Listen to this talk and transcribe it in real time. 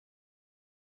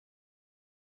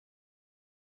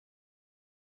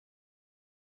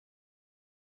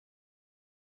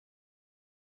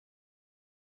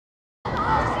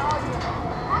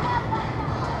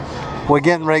We're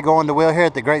getting ready to go on the wheel here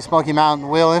at the Great Smoky Mountain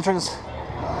wheel entrance.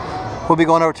 We'll be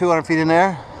going over 200 feet in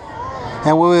there,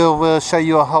 and we'll show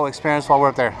you a whole experience while we're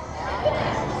up there.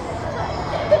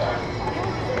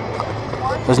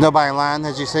 There's nobody in line,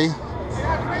 as you see.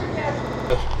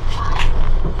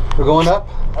 We're going up,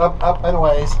 and a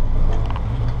ways.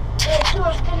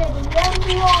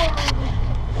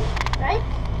 Right?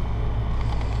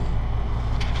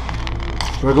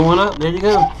 We're going up. There you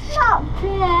go. It's not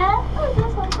bad. Oh,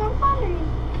 this one's so funny.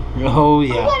 Oh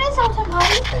yeah. Yeah, this one's so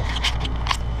funny.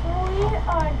 We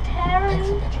are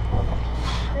tearing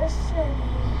this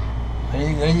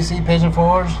city. There you see Pigeon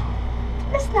Forge.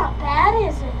 It's not bad,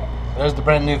 is it? There's the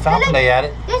brand new fountain they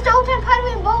added. There's the open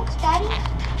pottery and bolts, Daddy.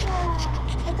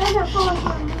 Yeah. It doesn't feel like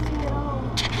we're moving at all.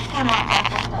 I'm not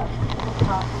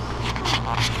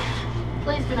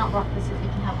Please do not rock this if you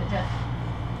can help it, Jeff.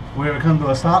 We ever come to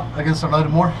a stop? I guess start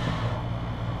loading more.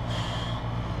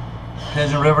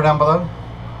 Pigeon River down below.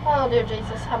 Oh dear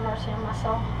Jesus, have mercy on my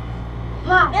soul.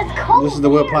 Mom, it's cold. This is the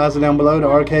Wheel Plaza down below, the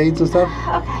arcades and stuff.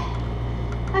 Okay.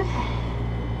 Okay.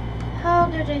 Oh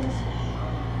dear Jesus.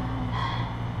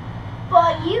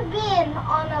 But you've been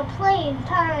on a plane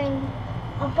flying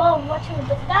above watching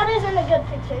the... That isn't a good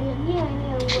picture. Yeah, I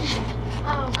know.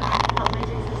 Oh God, help me,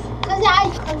 Jesus. Cause I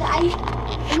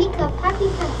need a puppy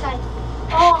inside.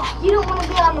 Oh, you don't want to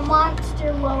be on the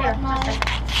monster wheel Here, at night.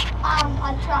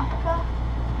 On Tropica.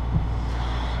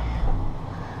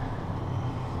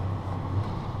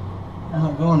 I'm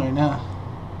not going right now.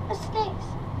 It stinks.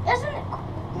 Isn't it cool?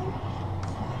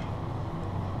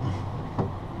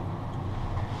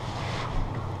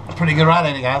 Pretty good ride,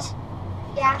 ain't it, guys?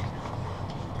 Yeah.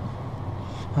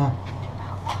 Huh.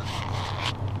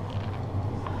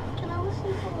 Can I listen to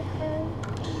the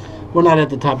phone? We're not at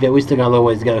the top yet. We still got a little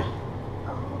ways to go.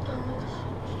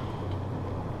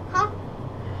 Huh?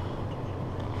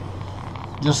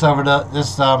 Just over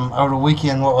over the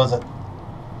weekend, what was it?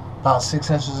 About 6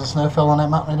 inches of snow fell on that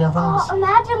mountain right there in front of us. Oh,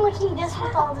 imagine looking this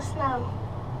with all the snow.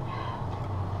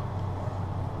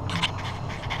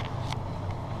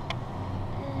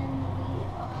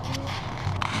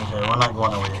 Okay, we're not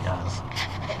going over yet, guys.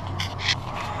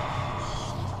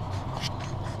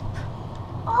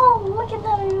 Oh, look at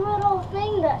that little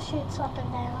thing that shoots up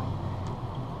and down.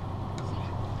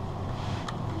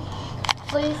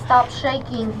 Please stop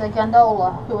shaking the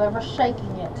gondola, whoever's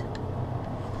shaking it.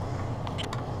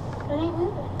 It ain't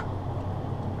moving.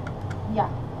 Yeah.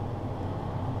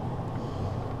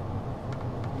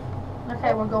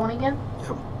 Okay, we're going again?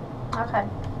 Yep. Okay.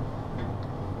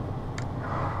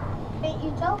 Can't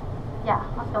you tell? Yeah,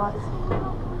 I feel like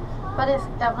but it's,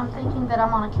 I'm thinking that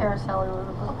I'm on a carousel,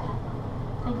 Elizabeth. Okay.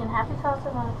 Thinking happy thoughts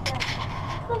of on a carousel.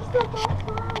 Let's still go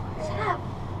flowers.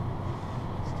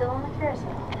 Still on the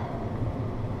carousel.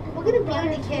 We're gonna be on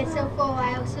the carousel for a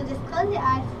while, so just close your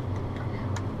eyes.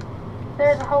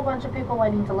 There's a whole bunch of people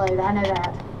waiting to load, I know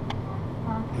that.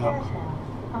 On the Yep. carousel.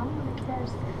 On the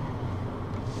carousel.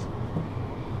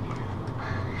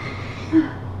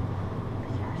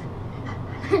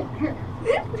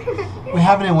 We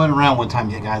haven't even went around one time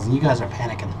yet, guys, and you guys are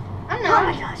panicking. I'm not. Oh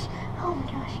my gosh. Oh my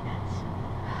gosh.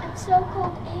 It's so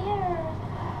cold air.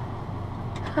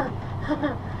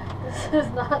 This is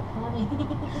not funny.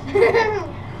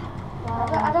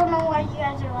 I don't know why you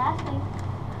guys are laughing.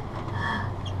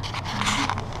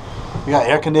 We got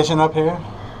air conditioning up here.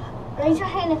 Raise your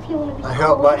hand if you want to be A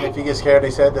help cold. button if you get scared,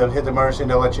 they said. They'll hit the emergency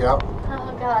and they'll let you out.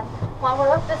 Oh God. While we're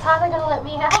up this high, they're gonna let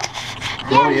me out?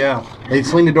 Oh, yeah. They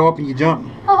swing the door up and you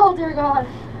jump. Oh dear God.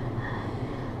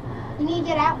 You need to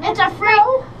get out. It's a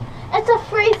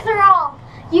free for all.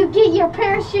 You get your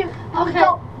parachute. Okay.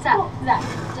 Go. Zach,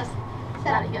 just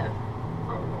let it go.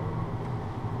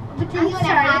 But then you're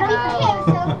happy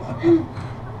carousel.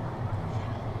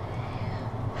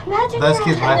 Imagine Those you're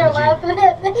kids happy. They're laughing laughing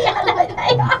at me. I know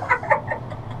they are.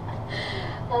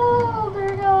 Oh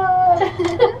dear God.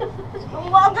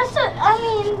 Well, this is, I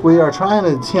mean. We are trying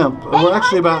to attempt. We're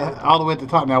actually about all the way at the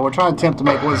top now. We're trying to attempt to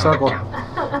make one circle,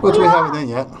 which we haven't done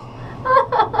yet.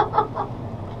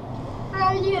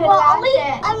 Well, at least,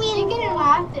 I mean, you're gonna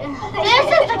laugh. This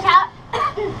is the cat.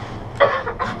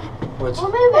 Which?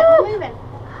 We're moving.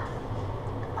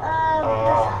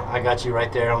 I got you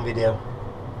right there on video.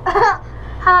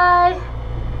 Hi.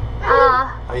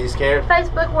 Are you scared?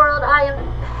 Facebook world, I am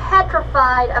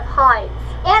petrified of heights.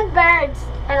 And birds.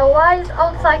 And a wise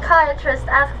old psychiatrist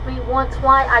asked me once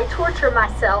why I torture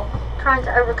myself trying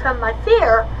to overcome my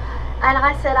fear. And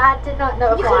I said I did not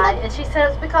know why. And she said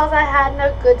it's because I had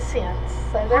no good sense.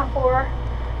 So therefore...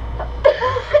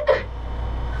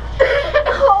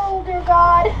 Oh dear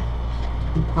God.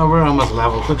 Oh, we're almost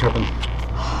level. Quit tripping.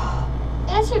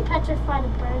 It's Unless you petrify the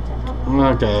birds, I don't know.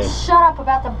 Okay. Shut up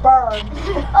about the bird.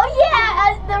 Oh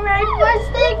yeah, the very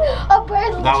first thing, a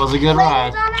bird That was a good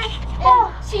ride. landed on her,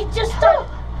 and she just started.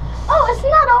 Oh, it's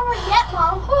not over yet,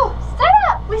 Mom. Oh, start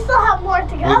up. We still have more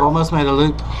to go. We've almost made a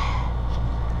loop.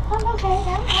 I'm okay.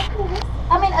 I'm happy with this.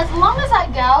 I mean, as long as I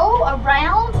go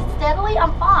around steadily,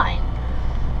 I'm fine.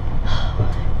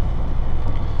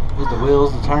 With the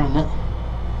wheels to turning it.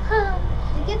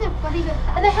 You get the pretty good.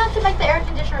 And they have to make the air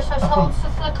conditioner so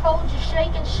cold you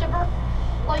shake and shiver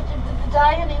like you're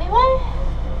dying anyway.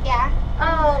 Yeah.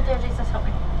 Oh, dear Jesus, help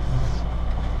me.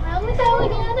 Around we go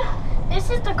again. This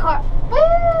is the car.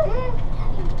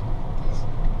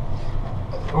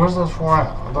 Where's those four at?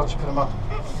 I thought you put them up.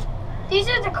 These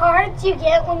are the cards you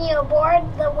get when you board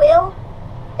the wheel.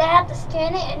 They have to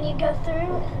scan it and you go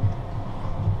through.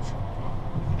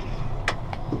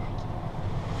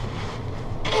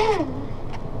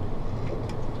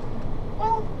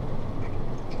 Well,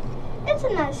 it's a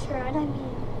nice ride, I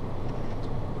mean.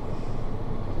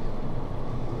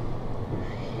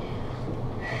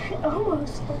 It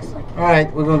almost looks like.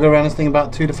 Alright, we're going to go around this thing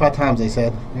about 2 to 5 times, they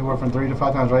said. Anywhere from 3 to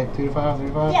 5 times, right? 2 to 5, 3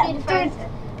 to 5?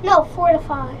 Yeah, 4 to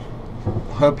 5.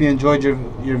 Hope you enjoyed your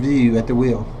view at the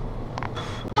wheel.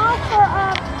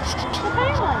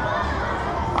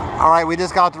 Alright, we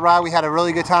just got off the ride. We had a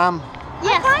really good time.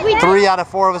 Yes, we 3 out of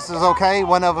 4 of us was okay.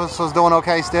 1 of us was doing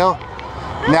okay still.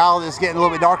 Now it's getting a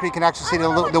little bit darker. You can actually see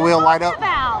the wheel light up.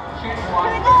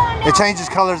 It changes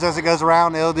colors as it goes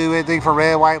around. It'll do anything from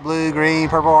red, white, blue, green,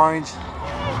 purple, orange.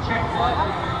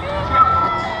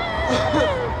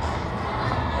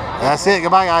 That's it.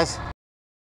 Goodbye, guys.